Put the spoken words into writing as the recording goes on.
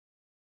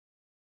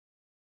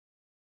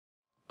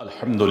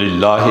الحمد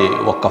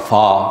لله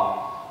وكفى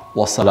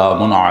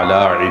وسلام على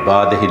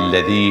عباده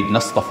الذين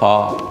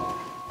اصطفى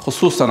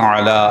خصوصا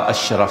على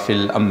أشرف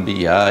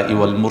الأنبياء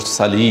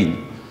والمرسلين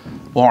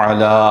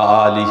وعلى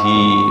آله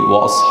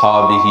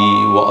وأصحابه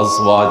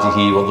وأزواجه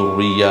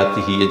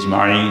وذرياته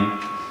أجمعين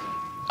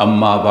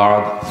أما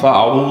بعد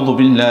فأعوذ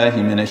بالله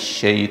من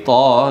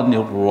الشيطان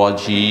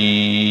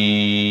الرجيم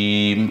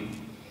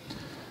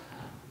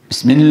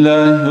بسم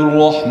الله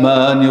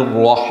الرحمن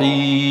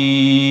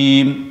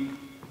الرحيم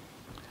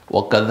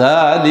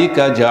وكذلك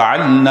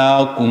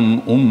جعلناكم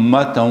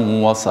أمة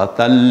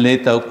وسطا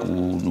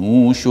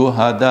لتكونوا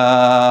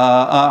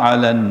شهداء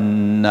على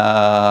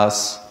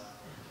الناس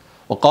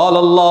وقال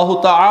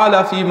الله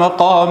تعالى في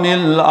مقام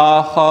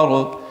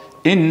الآخر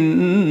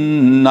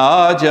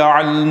إنا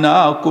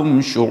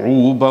جعلناكم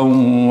شعوبا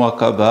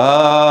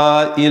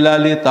وقبائل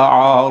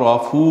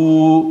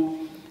لتعارفوا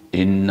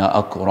إن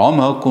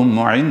أكرمكم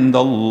عند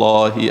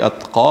الله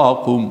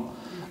أتقاكم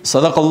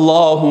صدق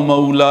الله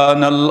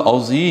مولانا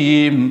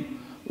العظيم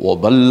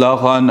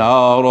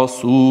وبلغنا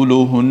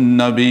رسوله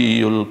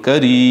النبي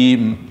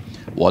الكريم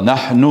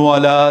ونحن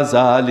على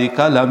ذلك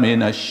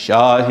لمن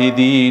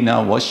الشاهدين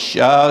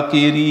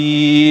والشاكرين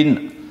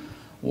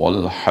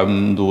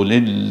والحمد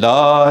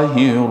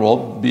لله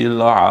رب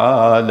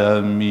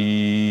العالمين.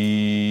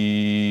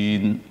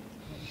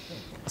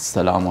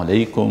 السلام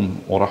عليكم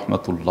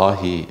ورحمة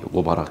الله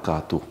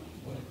وبركاته.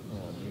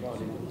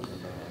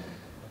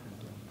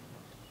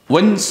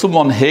 When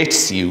someone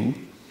hates you,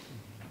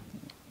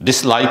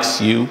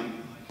 dislikes you,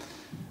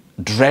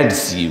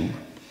 dreads you,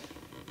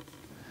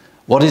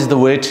 what is the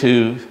way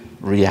to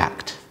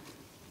react?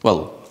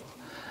 Well,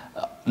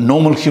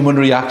 normal human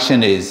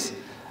reaction is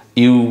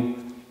you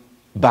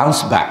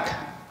bounce back,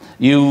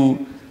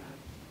 you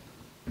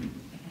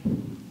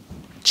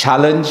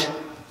challenge,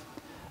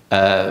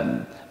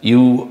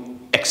 you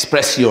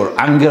express your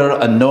anger,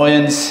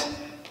 annoyance,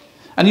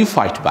 and you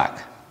fight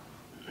back.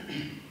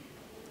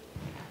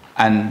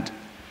 And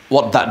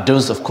what that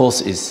does, of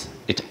course, is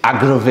it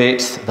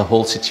aggravates the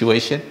whole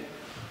situation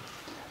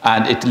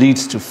and it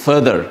leads to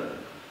further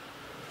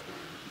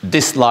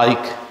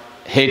dislike,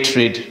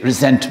 hatred,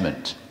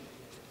 resentment.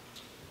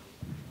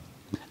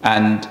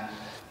 And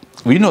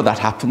we know that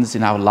happens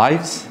in our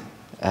lives.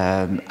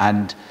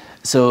 And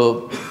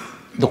so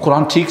the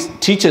Quran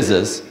teaches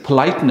us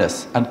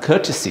politeness and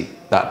courtesy,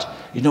 that,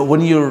 you know,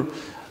 when you're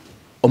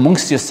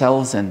amongst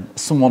yourselves and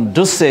someone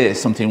does say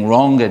something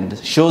wrong and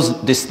shows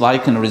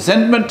dislike and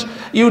resentment,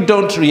 you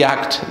don't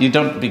react, you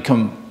don't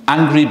become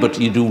angry, but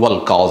you do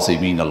wal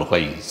qazimin al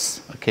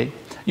ghayz, okay?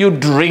 You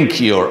drink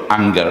your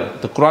anger.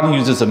 The Quran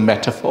uses a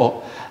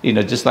metaphor, you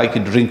know, just like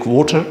you drink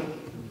water,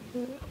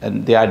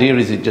 and the idea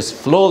is it just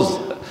flows.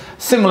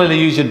 Similarly,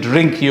 you should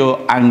drink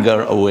your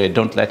anger away.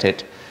 Don't let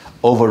it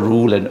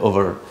overrule and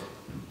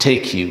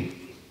overtake you.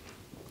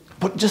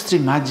 But just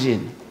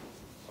imagine,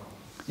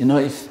 you know,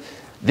 if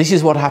this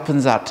is what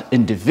happens at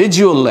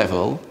individual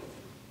level,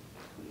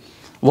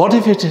 what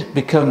if it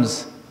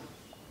becomes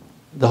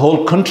the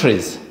whole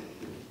country's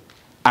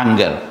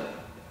anger,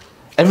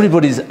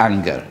 everybody's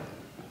anger,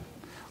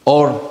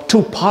 or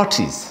two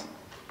parties,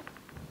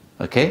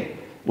 okay,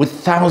 with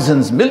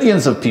thousands,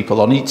 millions of people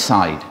on each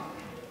side?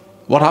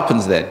 What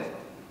happens then?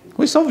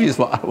 Well, it's obvious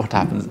what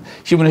happens.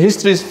 Human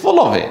history is full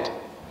of it.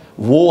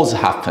 Wars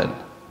happen,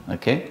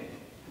 okay?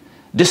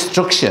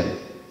 Destruction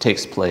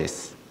takes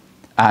place,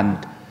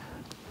 and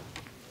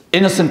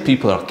innocent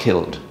people are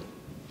killed,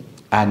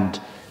 and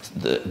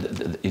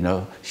you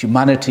know,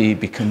 humanity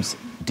becomes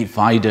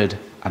divided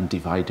and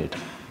divided.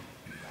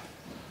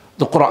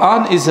 The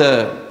Quran is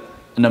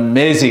an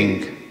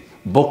amazing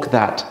book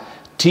that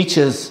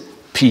teaches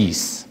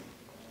peace.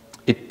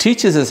 It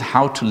teaches us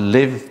how to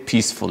live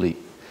peacefully.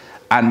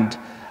 And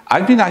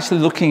I've been actually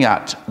looking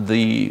at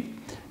the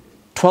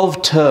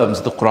 12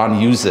 terms the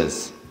Quran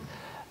uses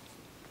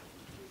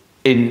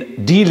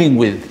in dealing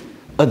with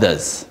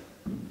others.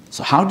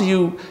 So how do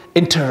you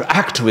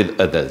interact with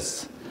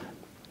others?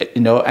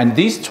 You know, and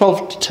these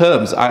 12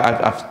 terms,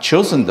 I've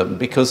chosen them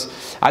because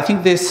I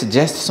think they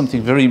suggest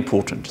something very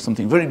important,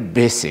 something very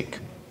basic.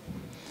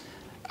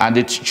 And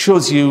it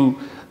shows you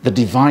the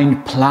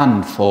divine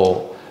plan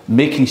for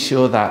making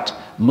sure that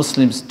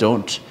Muslims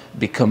don't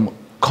become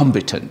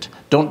combatant,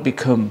 don't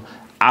become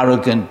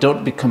arrogant,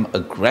 don't become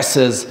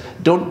aggressors,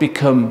 don't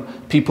become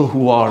people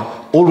who are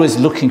always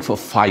looking for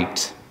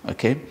fight,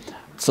 okay?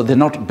 So they're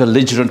not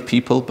belligerent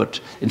people, but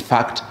in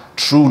fact,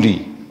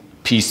 truly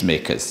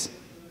peacemakers.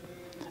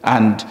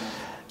 And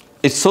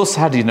it's so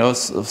sad, you know,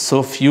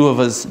 so few of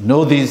us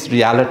know these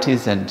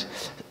realities, and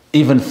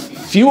even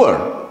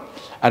fewer,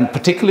 and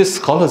particularly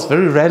scholars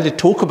very rarely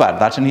talk about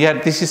that. And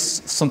yet this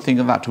is something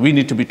that we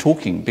need to be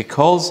talking,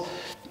 because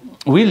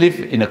we live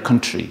in a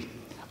country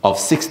of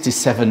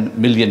 67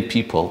 million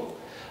people.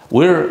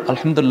 We're,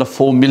 alhamdulillah,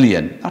 4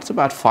 million. That's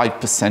about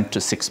 5% to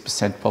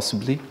 6%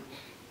 possibly.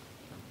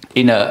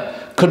 In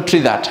a country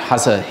that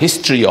has a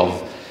history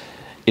of,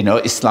 you know,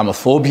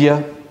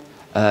 Islamophobia,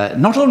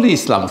 not only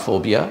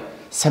Islamophobia,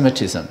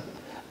 Semitism,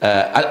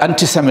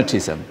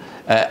 anti-Semitism,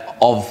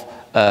 of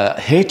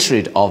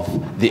hatred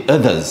of the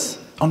others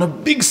on a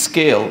big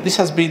scale. This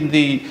has been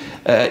the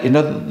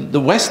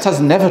West has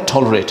never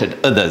tolerated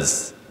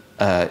others.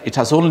 It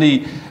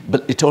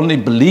only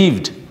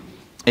believed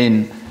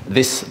in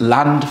this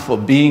land for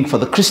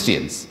the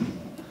Christians,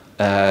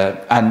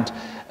 and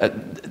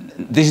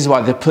this is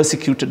why they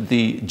persecuted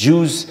the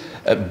Jews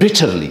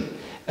bitterly.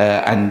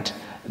 And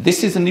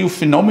this is a new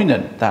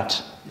phenomenon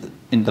that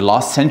in the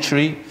last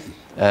century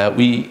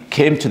we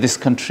came to this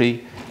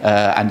country,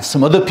 and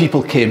some other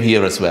people came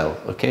here as well,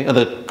 okay,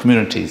 other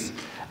communities.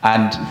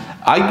 And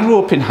I grew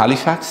up in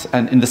Halifax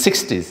and in the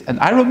 60s, and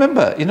I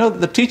remember,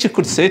 the teacher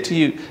could say to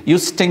you, "You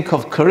stink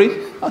of curry,"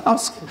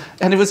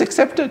 and it was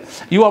accepted.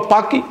 "You are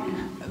Paki."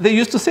 They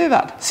used to say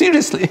that,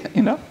 seriously,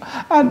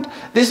 and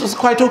this was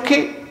quite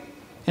okay.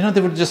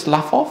 They would just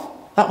laugh off.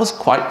 That was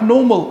quite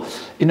normal,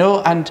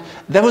 and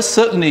there were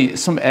certainly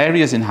some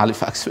areas in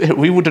Halifax where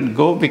we wouldn't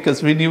go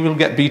because we knew we'll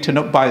get beaten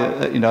up by,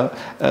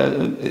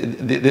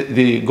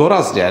 the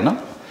Goras there, no?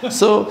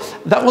 So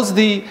that was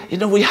we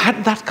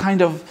had that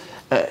kind of,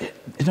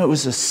 it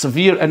was a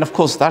severe, and of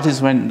course that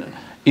is when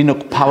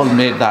Enoch Powell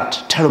made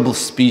that terrible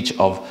speech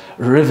of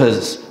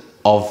rivers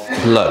of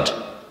blood,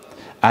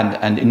 and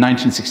in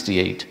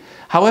 1968.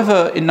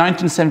 However, in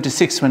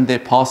 1976, when they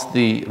passed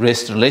the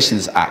Race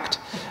Relations Act,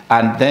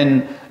 and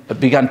then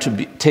began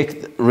to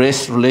take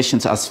race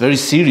relations as very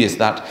serious,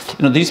 that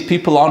these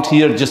people aren't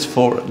here just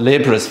for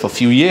laborers for a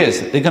few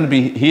years, they're going to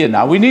be here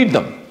now, we need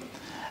them.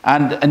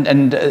 And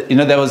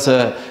there was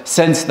a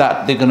sense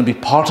that they're going to be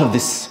part of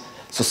this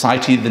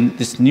society.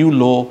 This new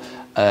law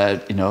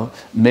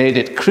made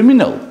it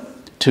criminal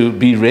to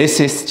be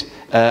racist,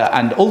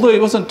 and although it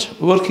wasn't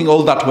working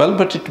all that well,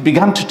 but it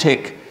began to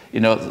take,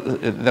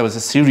 there was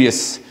a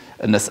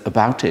seriousness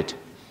about it.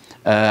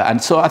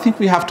 And so I think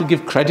we have to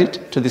give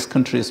credit to this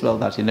country as well,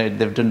 that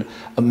they've done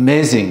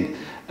amazing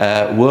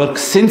work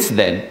since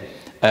then.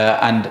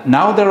 And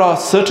now there are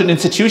certain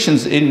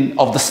institutions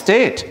of the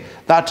state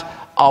that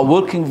are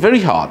working very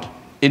hard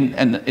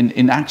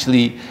in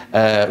actually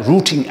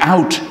rooting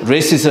out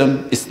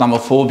racism,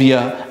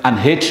 Islamophobia, and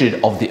hatred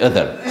of the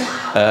other.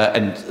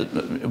 And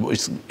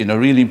it's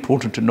really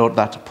important to note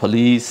that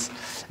police,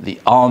 the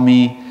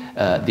army,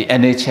 the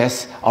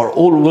NHS are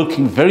all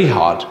working very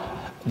hard.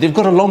 They've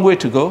got a long way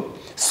to go.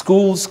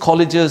 Schools,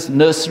 colleges,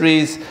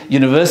 nurseries,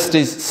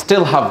 universities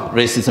still have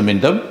racism in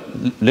them.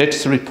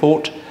 Latest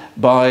report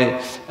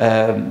by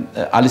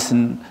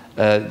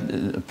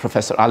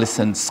Professor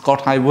Alison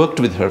Scott. I worked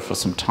with her for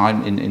some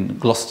time in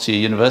Gloucestershire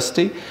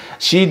University.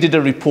 She did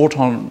a report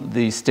on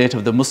the state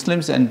of the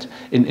Muslims and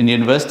in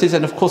universities,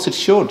 and of course it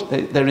showed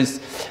there is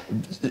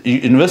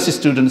university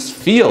students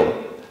feel,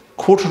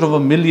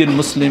 250,000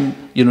 Muslim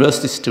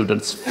university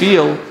students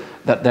feel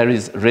that there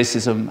is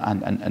racism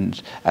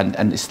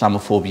and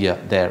Islamophobia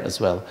there as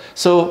well.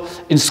 So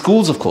in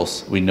schools, of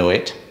course, we know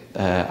it,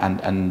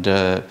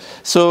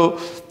 so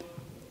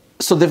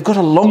they've got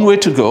a long way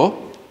to go.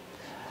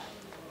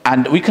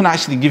 And we can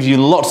actually give you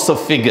lots of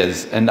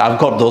figures, and I've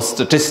got those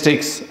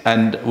statistics,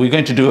 and we're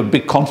going to do a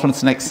big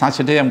conference next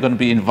Saturday. I'm going to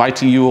be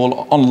inviting you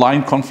all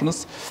online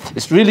conference.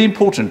 It's really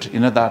important,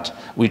 that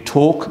we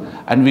talk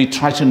and we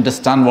try to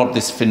understand what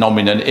this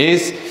phenomenon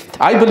is.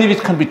 I believe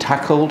it can be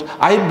tackled.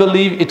 I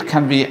believe it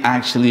can be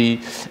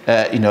actually,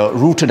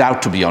 rooted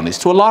out, to be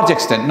honest, to a large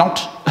extent,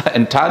 not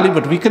entirely,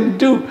 but we can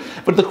do.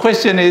 But the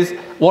question is,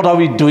 what are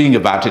we doing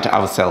about it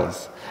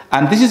ourselves?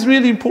 And this is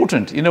really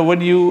important.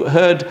 When you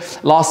heard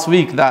last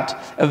week that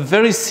a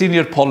very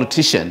senior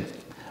politician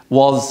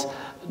was,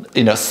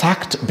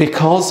 sacked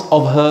because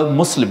of her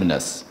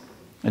Muslimness.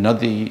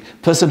 The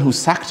person who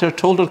sacked her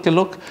told her, okay,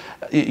 look,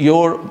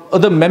 your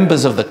other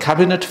members of the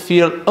cabinet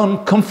feel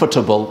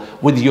uncomfortable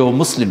with your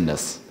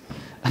Muslimness.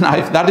 And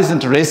if that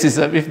isn't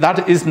racism, if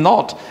that is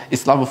not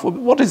Islamophobia,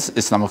 what is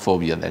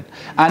Islamophobia then?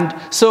 And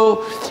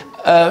so,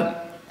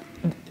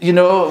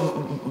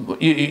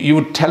 you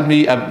would tell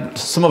me,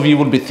 some of you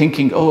would be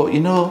thinking,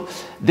 oh,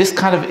 this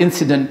kind of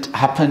incident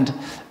happened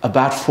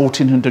about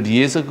 1400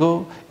 years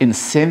ago in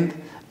Sindh,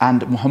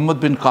 and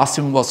Muhammad bin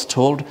Qasim was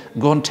told,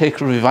 go and take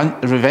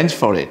revenge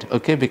for it,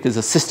 okay, because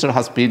a sister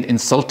has been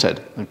insulted,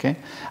 okay.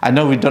 I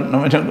know we're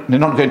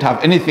not going to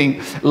have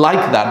anything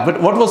like that, but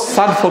what was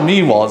sad for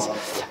me was,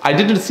 I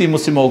didn't see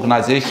Muslim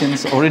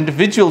organizations or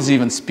individuals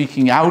even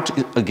speaking out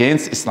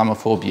against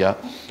Islamophobia,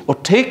 or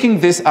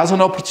taking this as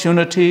an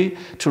opportunity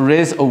to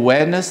raise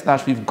awareness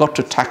that we've got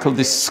to tackle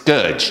this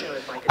scourge.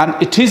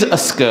 And it is a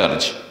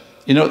scourge.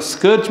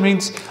 Scourge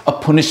means a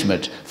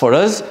punishment for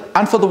us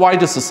and for the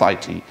wider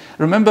society.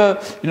 Remember,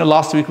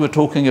 last week we were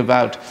talking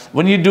about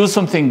when you do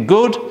something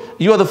good,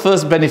 you are the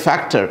first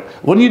benefactor.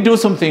 When you do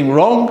something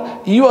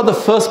wrong, you are the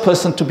first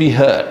person to be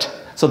hurt.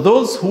 So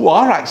those who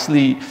are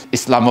actually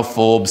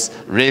Islamophobes,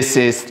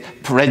 racist,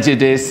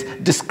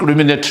 prejudiced,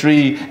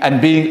 discriminatory,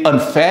 and being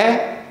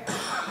unfair,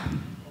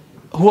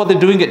 who are they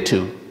doing it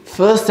to?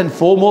 First and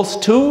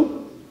foremost to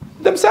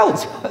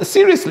themselves.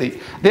 Seriously,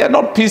 they are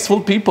not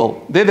peaceful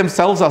people. They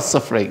themselves are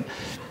suffering.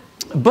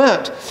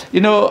 But,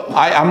 you know,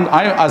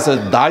 I as a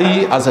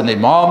da'i, as an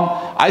imam,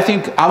 I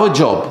think our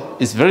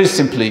job is very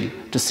simply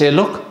to say,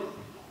 look,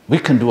 we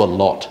can do a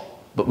lot,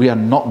 but we are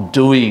not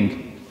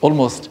doing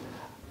almost,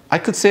 I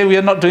could say we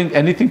are not doing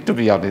anything, to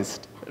be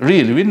honest.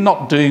 Really, we're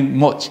not doing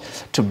much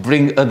to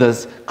bring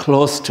others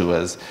close to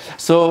us.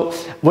 So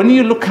when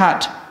you look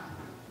at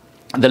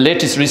the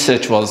latest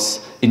research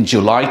was in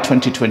July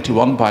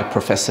 2021 by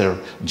Professor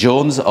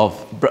Jones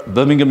of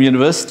Birmingham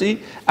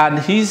University, and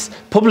he's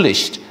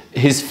published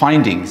his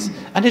findings.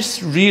 And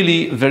it's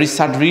really very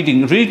sad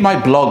reading. Read my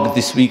blog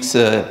this week's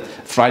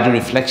Friday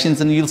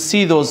Reflections, and you'll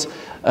see those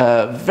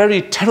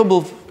very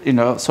terrible, you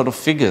know, sort of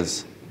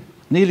figures.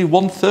 Nearly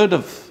 1/3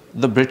 of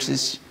the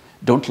British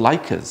don't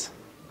like us.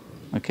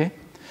 Okay,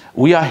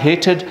 we are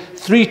hated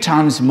 3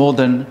 times more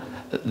than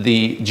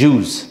the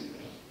Jews.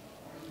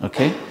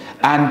 Okay,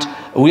 and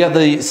we are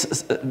the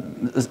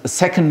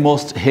second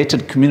most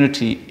hated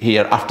community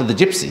here after the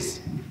Gypsies.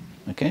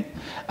 Okay,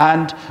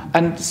 and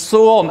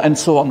so on and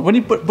so on.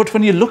 But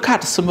when you look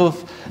at some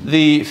of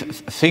the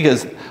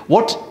figures,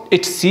 what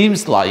it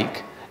seems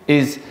like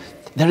is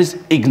there is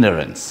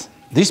ignorance.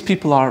 These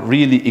people are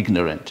really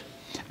ignorant.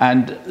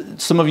 And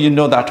some of you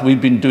know that we've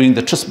been doing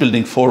the Trust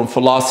Building Forum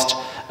for last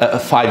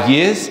 5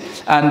 years,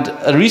 and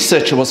a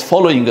researcher was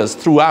following us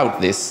throughout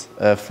this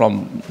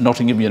from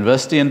Nottingham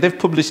University, and they've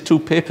published 2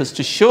 papers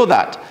to show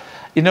that,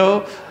 you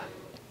know,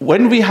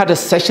 when we had a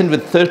session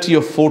with 30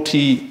 or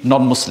 40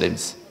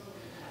 non-Muslims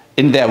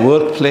in their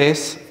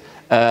workplace,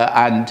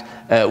 and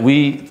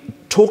we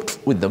talked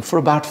with them for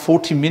about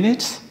 40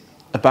 minutes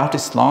about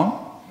Islam,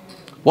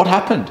 what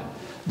happened?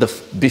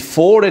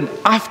 Before and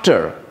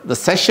after the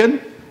session,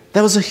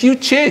 there was a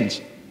huge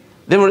change.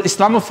 They were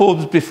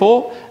Islamophobes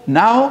before,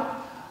 now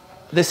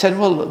they said,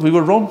 well, we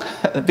were wrong.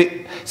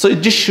 So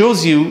it just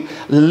shows you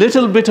a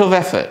little bit of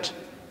effort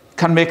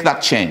can make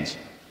that change.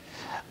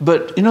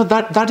 But, you know,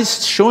 that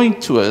is showing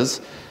to us,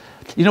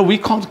 you know, we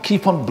can't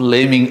keep on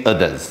blaming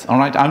others, all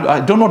right? I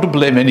don't want to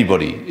blame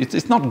anybody.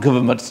 It's not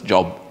government's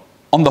job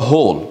on the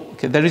whole.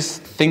 Okay? There is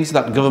things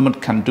that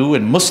government can do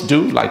and must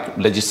do, like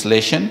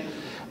legislation.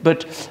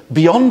 But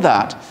beyond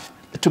that,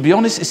 to be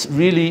honest, it's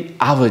really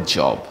our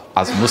job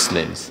as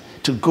Muslims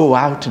to go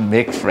out and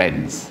make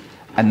friends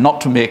and not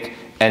to make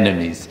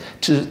enemies,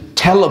 to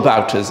tell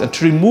about us and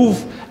to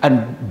remove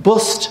and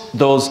bust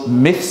those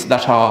myths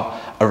that are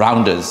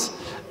around us.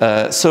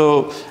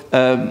 So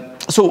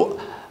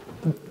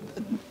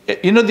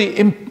you know,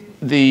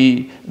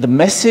 the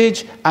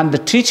message and the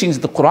teachings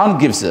the Quran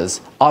gives us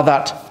are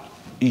that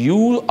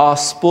you are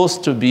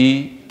supposed to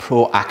be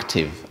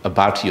proactive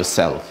about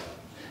yourself.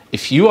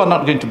 If you are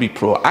not going to be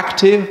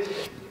proactive,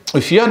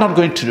 if you are not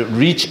going to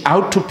reach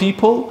out to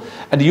people,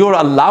 and you're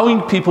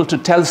allowing people to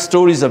tell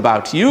stories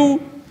about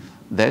you,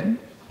 then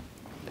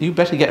you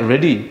better get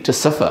ready to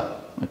suffer,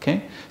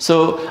 okay?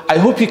 So I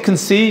hope you can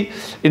see,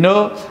 you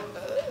know,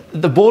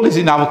 the ball is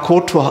in our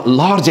court to a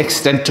large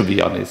extent, to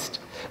be honest.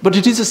 But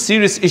it is a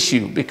serious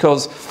issue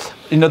because,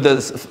 you know,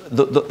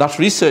 that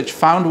research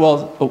found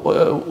was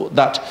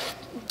that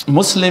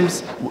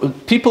Muslims,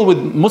 people with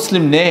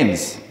Muslim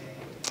names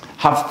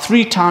have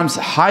 3 times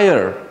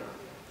higher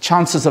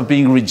chances of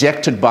being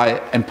rejected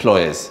by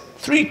employers.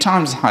 3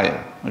 times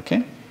higher,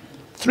 okay?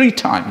 3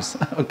 times,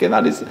 okay?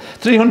 That is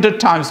 300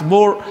 times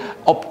more,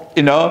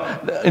 you know.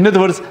 In other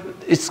words,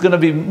 it's going to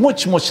be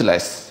much, much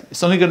less.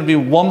 It's only going to be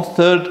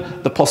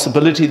 1/3 the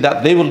possibility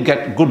that they will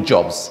get good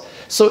jobs.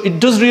 So it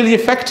does really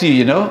affect you,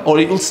 you know, or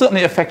it will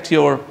certainly affect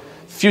your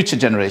future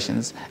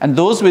generations. And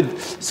those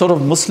with sort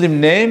of Muslim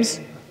names,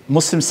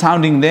 Muslim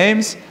sounding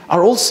names,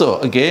 are also,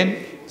 again,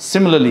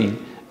 similarly,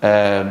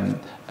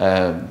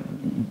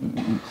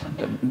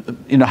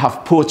 you know,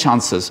 have poor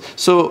chances.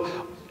 So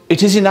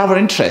it is in our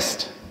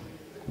interest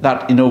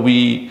that, you know,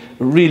 we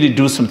really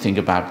do something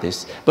about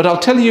this. But I'll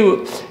tell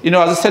you, you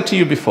know, as I said to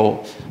you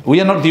before,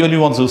 we are not the only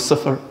ones who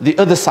suffer. The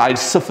other side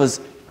suffers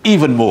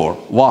even more.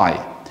 Why?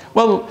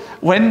 Well,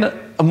 when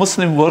a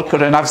Muslim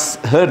worker, and I've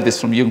heard this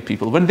from young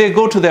people, when they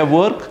go to their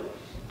work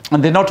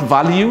and they're not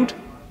valued,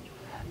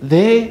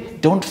 they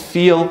don't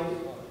feel,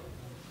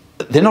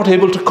 they're not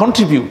able to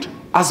contribute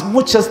as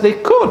much as they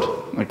could,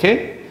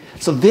 okay?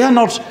 So they're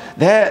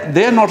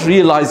not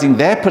realizing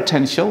their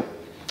potential.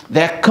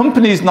 Their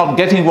company is not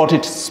getting what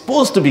it's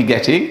supposed to be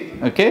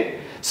getting, okay?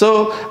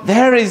 So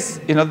there is,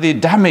 you know, the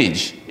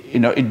damage, you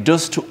know, it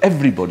does to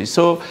everybody.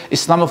 So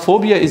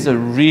Islamophobia is a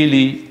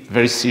really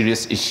very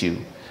serious issue.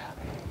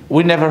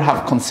 We never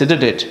have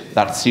considered it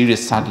that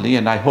serious, sadly,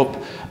 and I hope,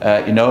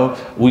 you know,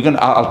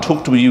 I'll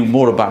talk to you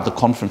more about the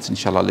conference,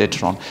 inshallah,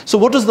 later on. So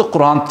what does the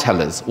Quran tell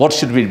us? What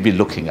should we be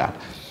looking at?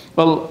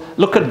 Well,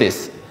 look at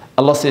this.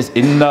 Allah says,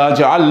 "Inna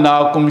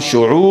ja'alnakum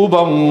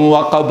shu'uban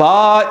wa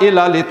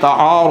qaba'ila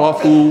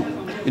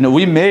lita'arafu." You know,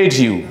 we made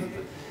you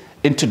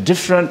into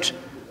different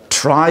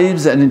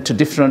tribes and into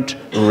different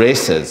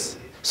races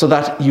so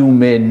that you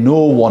may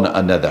know one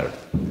another.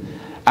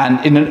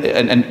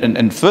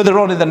 And further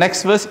on in the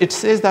next verse, it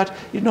says that,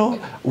 you know,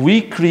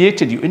 we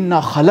created you.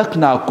 Inna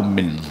khalaqnakum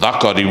min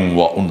dhakarin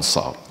wa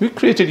unsa. We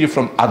created you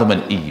from Adam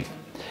and Eve.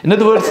 In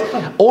other words,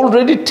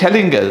 already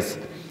telling us,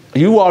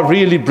 you are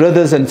really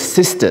brothers and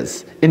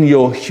sisters in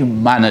your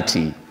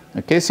humanity.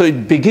 Okay, so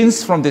it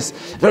begins from this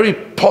very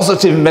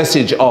positive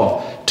message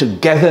of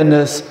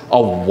togetherness,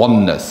 of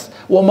oneness.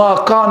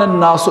 وَمَا كَانَ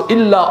النَّاسُ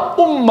إِلَّا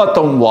أُمَّةً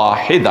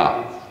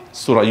وَاحِدًا.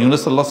 Surah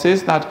Yunus, Allah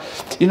says that,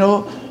 you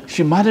know,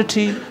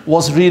 humanity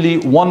was really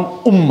one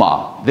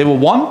ummah. They were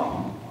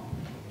one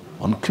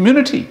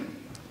community.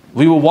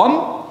 We were one.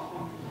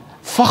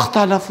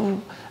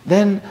 فَاخْتَلَفُوا.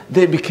 Then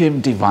they became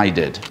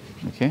divided.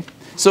 Okay.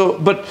 So,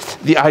 but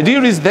the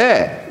idea is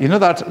there, you know,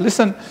 that,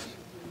 listen,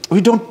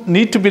 we don't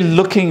need to be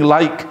looking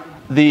like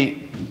the,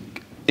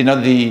 you know,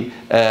 the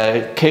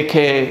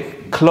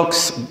KK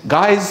Klux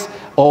guys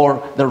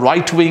or the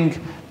right-wing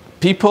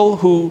people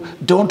who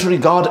don't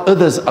regard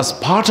others as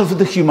part of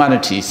the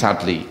humanity,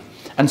 sadly,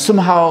 and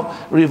somehow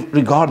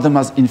regard them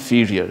as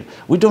inferior.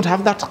 We don't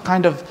have that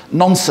kind of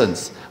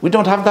nonsense. We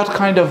don't have that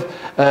kind of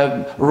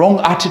wrong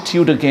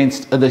attitude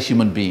against other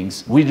human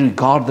beings. We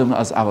regard them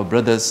as our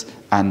brothers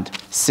and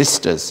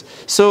sisters.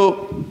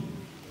 So,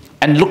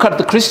 and look at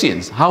the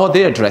Christians. How are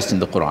they addressed in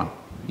the Quran?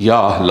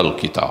 Ya Ahlal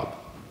Kitab,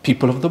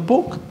 people of the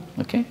book.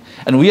 Okay?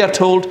 And we are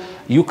told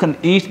you can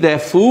eat their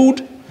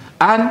food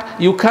and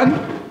you can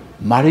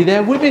marry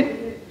their women.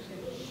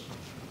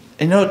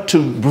 You know,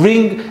 to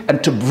bring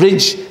and to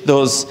bridge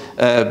those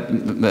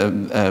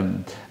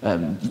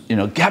you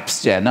know,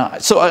 gaps there. No?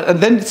 So and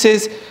then it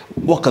says,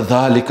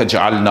 وَكَذَلِكَ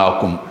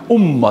جَعَلْنَاكُمْ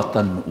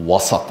أُمَّةً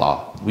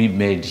وَسَطًا. We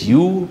made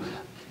you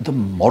the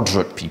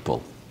moderate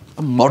people,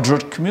 a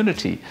moderate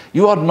community.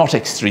 You are not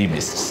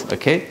extremists,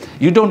 okay?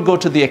 You don't go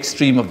to the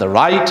extreme of the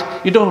right,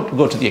 you don't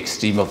go to the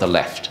extreme of the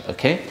left,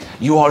 okay?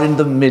 You are in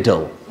the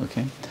middle,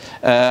 okay?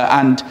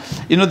 And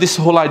you know, this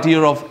whole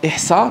idea of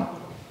ihsan.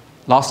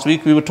 Last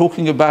week we were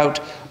talking about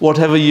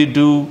whatever you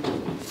do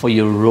for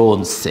your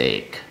own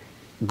sake.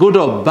 Good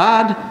or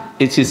bad,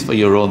 it is for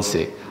your own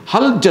sake.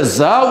 Hal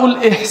jazaa'ul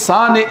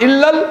ihsani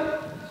illal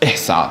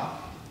ihsan.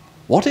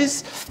 What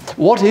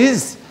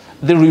is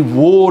the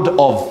reward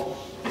of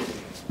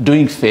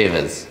doing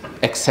favors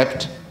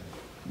except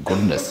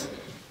goodness?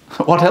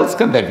 What else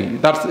can there be?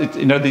 That's it,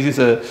 you know, this is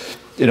a,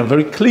 you know,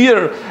 very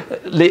clear,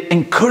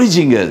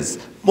 encouraging us,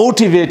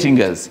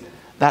 motivating us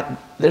that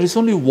there is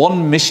only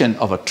one mission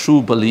of a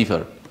true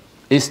believer,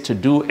 is to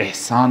do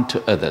ihsan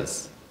to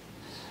others.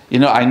 You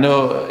know, I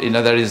know, you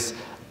know, there is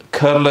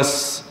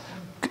Careless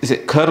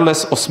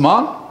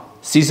Osman,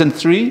 season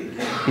 3,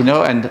 you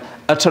know, and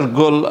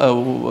Atargul,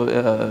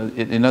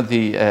 you know,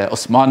 the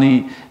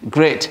Osmani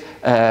great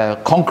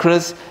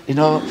conquerors, you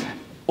know.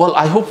 Well,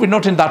 I hope we're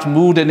not in that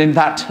mood and in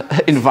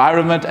that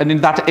environment and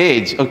in that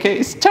age, okay?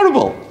 It's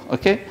terrible,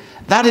 okay?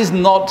 That is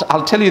not,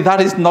 I'll tell you,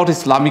 that is not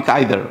Islamic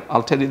either.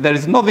 I'll tell you, there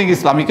is nothing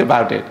Islamic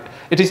about it.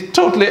 It is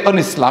totally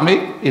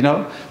un-Islamic, you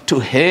know, to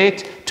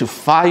hate, to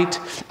fight,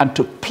 and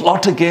to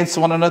plot against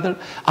one another.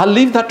 I'll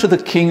leave that to the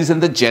kings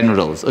and the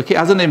generals, okay?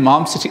 As an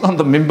imam sitting on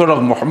the mimbar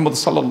of Muhammad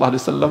sallallahu alaihi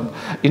wasallam,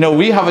 you know,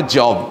 we have a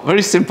job,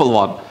 very simple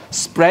one.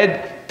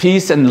 Spread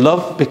peace and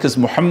love, because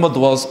Muhammad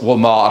was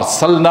وَمَا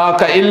أَرْسَلْنَاكَ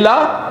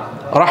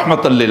إِلَّا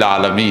رَحْمَةً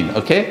لِلْعَالَمِينَ,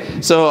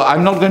 okay? So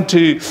I'm not going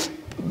to,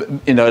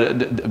 you know,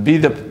 be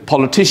the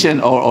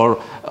politician or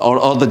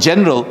the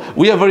general.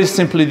 We are very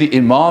simply the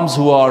imams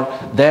who are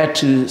there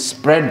to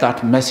spread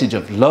that message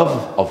of love,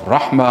 of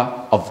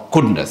rahmah, of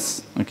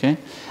goodness, okay?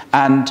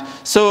 And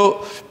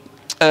so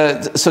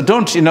so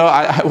don't, you know,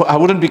 I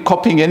wouldn't be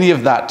copying any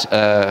of that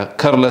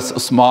Careless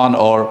Osman,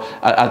 or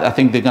I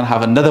think they're going to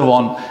have another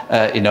one,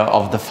 you know,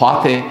 of the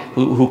Fateh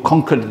who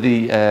conquered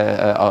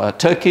the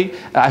Turkey.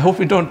 I hope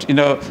we don't, you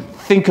know,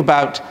 think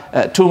about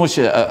too much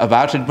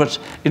about it, but,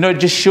 you know, it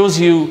just shows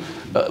you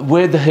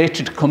where the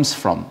hatred comes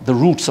from, the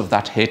roots of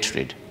that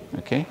hatred,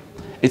 okay?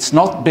 It's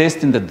not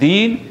based in the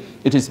deen,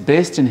 it is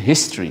based in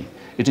history.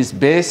 It is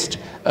based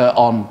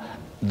on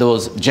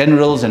those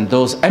generals and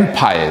those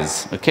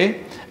empires,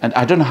 okay? And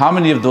I don't know how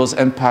many of those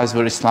empires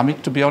were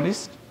Islamic, to be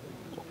honest.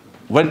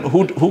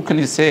 Who can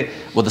you say,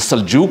 were the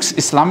Seljuks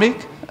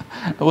Islamic?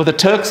 Were the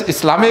Turks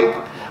Islamic?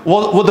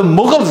 Were the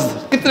Mughals?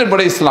 Kitne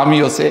bade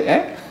Islami ho se,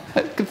 eh?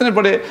 Kitne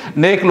bade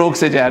neek log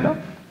se jaye na?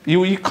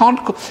 You can't,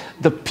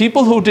 the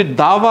people who did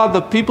dawah,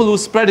 the people who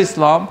spread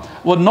Islam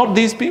were not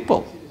these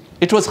people.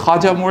 It was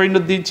Khaja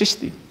Mu'inuddin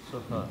Chishti.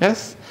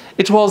 Yes?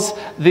 It was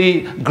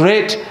the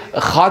great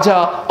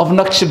Khaja of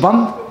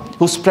Naqshband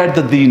who spread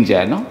the deen,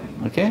 no?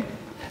 Okay?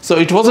 So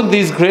it wasn't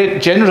these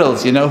great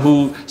generals, you know,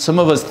 who some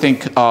of us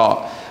think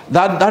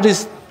that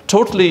is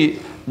totally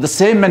the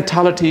same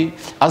mentality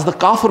as the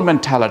kafir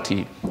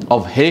mentality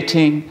of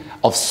hating,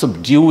 of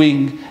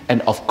subduing,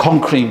 and of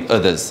conquering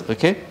others,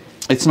 okay?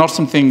 It's not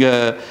something,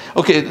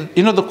 okay,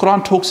 you know, the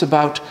Quran talks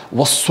about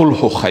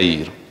وَالصُّلْحُ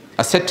خَيْرٌ.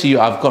 I said to you,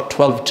 I've got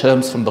 12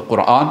 terms from the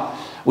Quran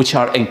which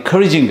are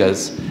encouraging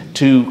us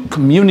to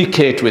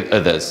communicate with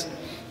others.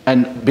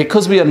 And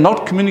because we are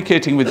not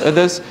communicating with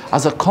others,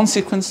 as a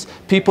consequence,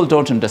 people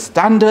don't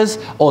understand us,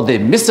 or they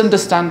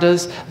misunderstand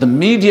us. The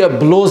media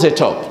blows it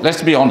up.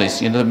 Let's be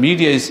honest, you know, the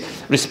media is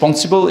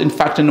responsible. In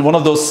fact, in one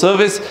of those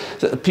surveys,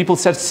 people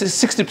said,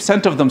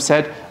 60% of them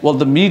said, well,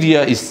 the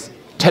media is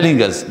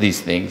telling us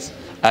these things,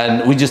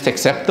 and we just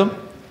accept them.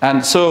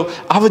 And so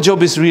our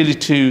job is really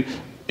to,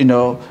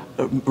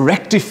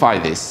 rectify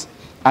this.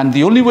 And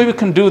the only way we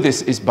can do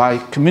this is by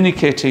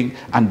communicating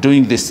and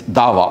doing this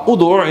dawah.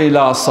 Ud'u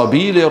ila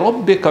sabili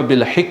rabbika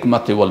bil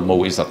hikmati wal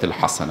maw'izatil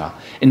hasana.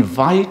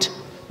 Invite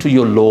to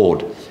your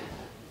Lord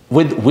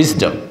with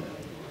wisdom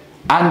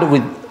and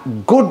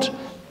with good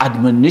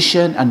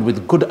admonition and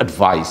with good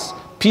advice,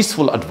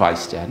 peaceful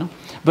advice there. No?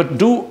 But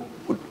do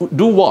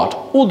what?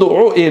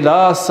 Ud'u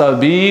ila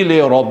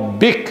sabili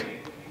rabbik.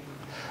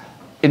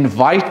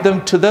 Invite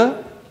them to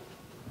the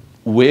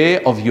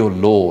way of your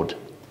Lord.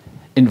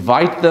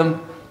 Invite them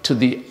to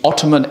the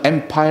Ottoman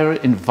Empire,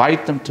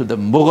 invite them to the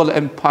Mughal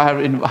Empire,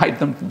 invite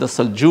them to the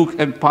Seljuk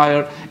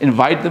Empire,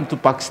 invite them to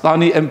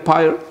Pakistani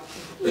Empire.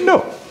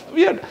 No.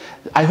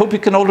 I hope you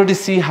can already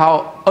see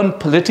how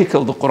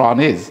unpolitical the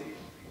Quran is.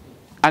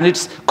 And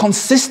it's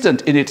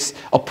consistent in its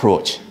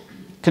approach.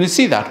 Can you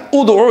see that?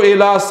 Ud'u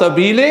ila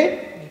sabili.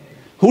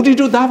 Who do you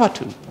do dawah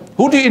to?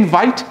 Who do you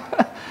invite?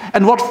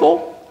 And what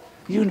for?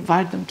 You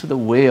invite them to the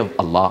way of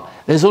Allah.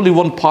 There's only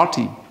one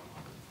party.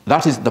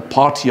 That is the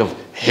party of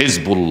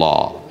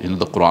Hizbullah,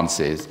 the Quran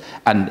says.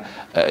 And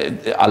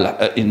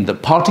in the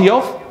party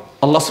of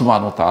Allah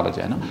subhanahu wa ta'ala.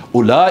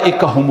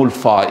 Ulaika humul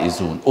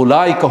faizun.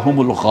 Ulaika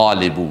humul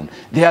ghalibun.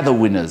 They are the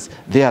winners.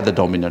 They are the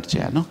dominant.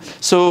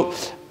 So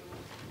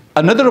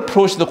another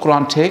approach the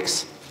Quran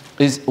takes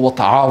is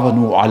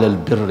وَتَعَاوَنُوا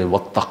عَلَى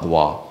الْبِرِّ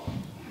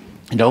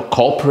وَالتَّقْوَى.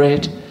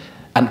 Cooperate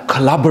and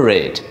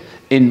collaborate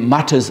in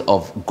matters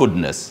of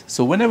goodness.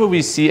 So whenever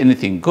we see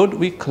anything good,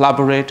 we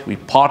collaborate, we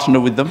partner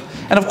with them.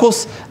 And of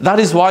course, that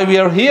is why we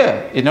are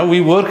here.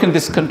 We work in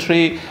this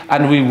country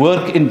and we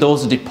work in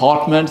those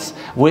departments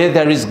where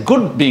there is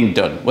good being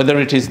done, whether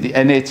it is the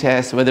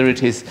NHS, whether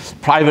it is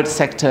private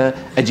sector,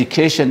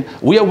 education.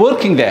 We are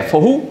working there.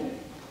 For who?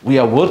 We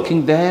are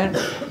working there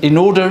in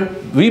order,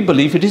 we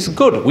believe it is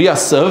good. We are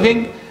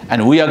serving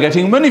and we are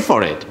getting money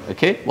for it.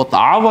 Okay?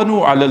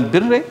 وَتَعَاوَنُوا عَلَى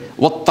الْبِرِّ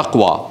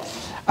وَالتَّقْوَى.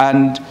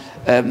 And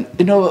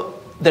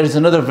there is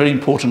another very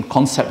important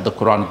concept the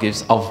Quran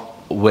gives of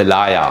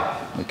wilaya,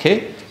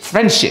 okay?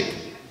 Friendship,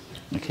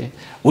 okay?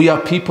 We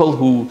are people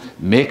who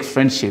make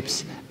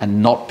friendships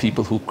and not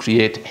people who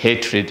create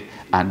hatred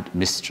and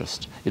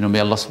mistrust. May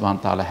Allah subhanahu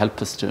wa ta'ala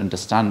help us to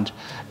understand,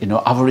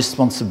 our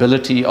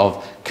responsibility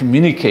of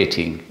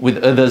communicating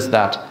with others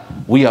that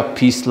we are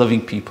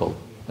peace-loving people,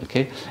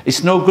 okay?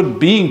 It's no good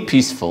being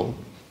peaceful.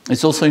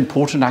 It's also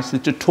important actually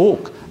to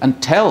talk and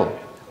tell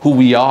who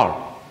we are.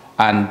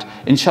 And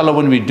inshallah,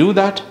 when we do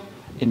that,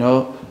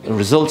 the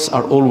results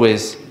are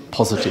always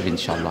positive,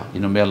 inshallah.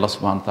 May Allah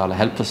subhanahu wa ta'ala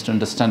help us to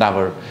understand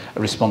our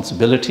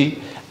responsibility.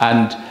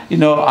 And,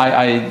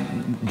 I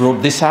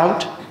brought this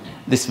out,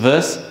 this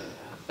verse.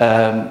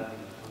 قُلْ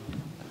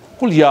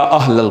يَا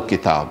أَهْلَ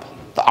الْكِتَابِ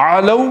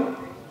تَعَالَوْا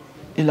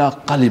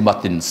إِلَىٰ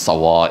قَلِمَةٍ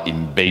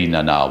سَوَاءٍ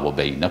بَيْنَنَا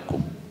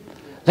وَبَيْنَكُمْ.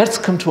 Let's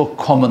come to a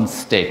common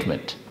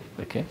statement,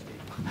 okay?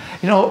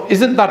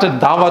 Isn't that a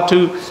dawah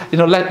to,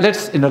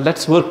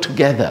 let's work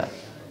together.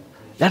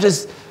 That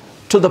is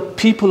to the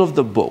people of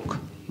the book,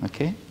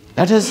 okay?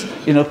 Let us,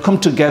 come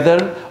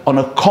together on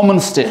a common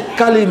state,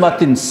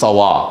 kalimatin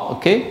sawa,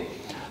 okay?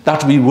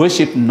 That we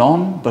worship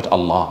none but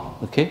Allah,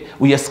 okay?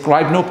 We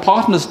ascribe no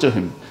partners to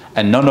Him,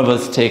 and none of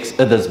us takes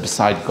others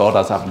beside God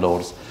as our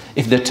lords.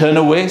 If they turn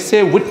away,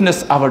 say,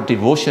 witness our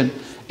devotion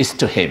is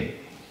to Him,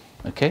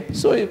 okay?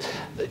 So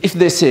if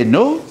they say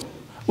no,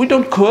 we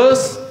don't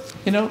coerce,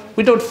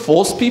 we don't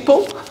force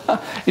people.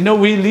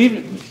 We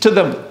leave to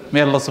them.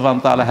 May Allah subhanahu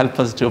wa ta'ala help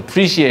us to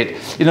appreciate,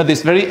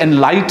 this very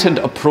enlightened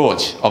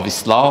approach of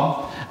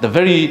Islam, the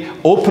very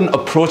open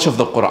approach of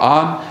the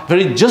Quran,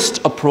 very just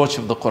approach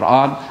of the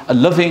Quran, a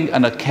loving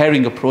and a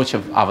caring approach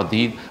of our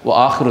deen.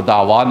 Wa akhiru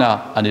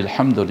da'wana anil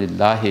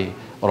hamdulillahi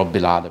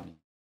rabbil alamin.